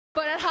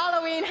But at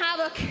Halloween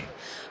Havoc,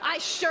 I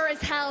sure as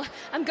hell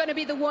am gonna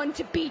be the one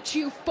to beat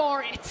you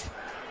for it.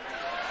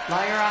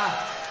 Lyra!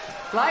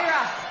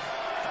 Lyra!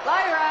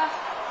 Lyra!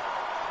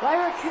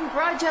 Lyra,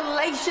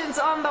 congratulations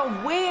on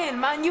the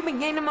win, man. You've been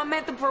gaining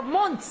momentum for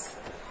months.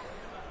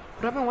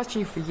 But I've been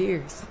watching you for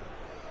years.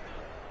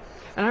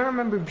 And I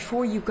remember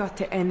before you got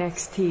to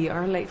NXT,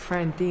 our late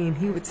friend Dean,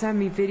 he would send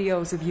me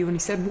videos of you and he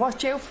said,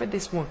 watch out for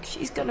this one,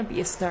 she's gonna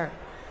be a star.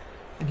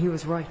 And he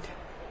was right.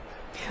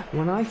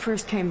 When I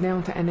first came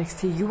down to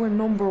NXT, you were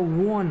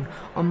 #1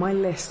 on my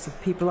list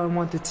of people I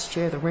wanted to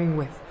share the ring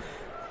with.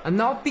 And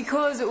not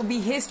because it would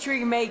be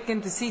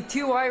history-making to see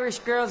two Irish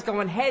girls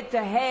going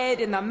head-to-head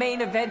in the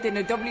main event in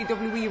a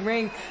WWE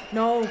ring.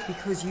 No,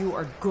 because you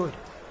are good.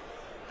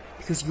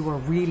 Because you are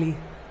really,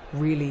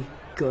 really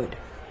good.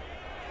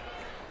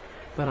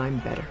 But I'm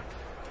better.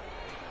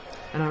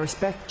 And I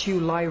respect you,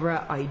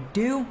 Lyra, I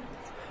do.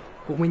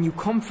 But when you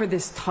come for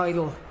this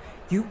title,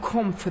 you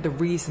come for the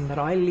reason that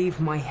I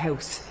leave my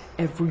house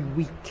every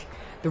week.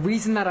 The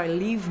reason that I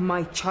leave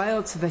my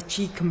child so that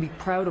she can be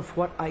proud of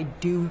what I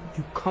do.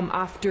 You come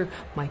after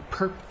my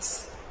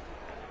purpose.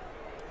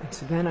 And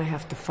so then I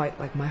have to fight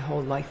like my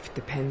whole life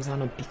depends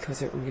on it,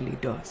 because it really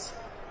does.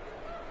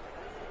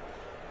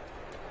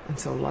 And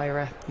so,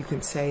 Lyra, you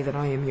can say that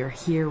I am your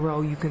hero.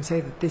 You can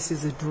say that this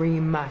is a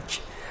dream match.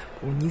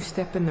 But when you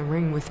step in the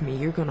ring with me,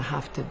 you're going to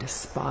have to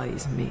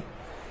despise me.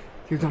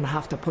 You're going to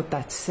have to put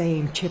that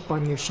same chip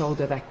on your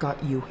shoulder that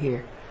got you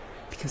here.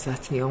 Because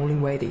that's the only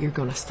way that you're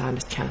going to stand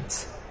a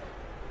chance.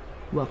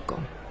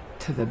 Welcome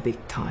to the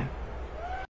big time.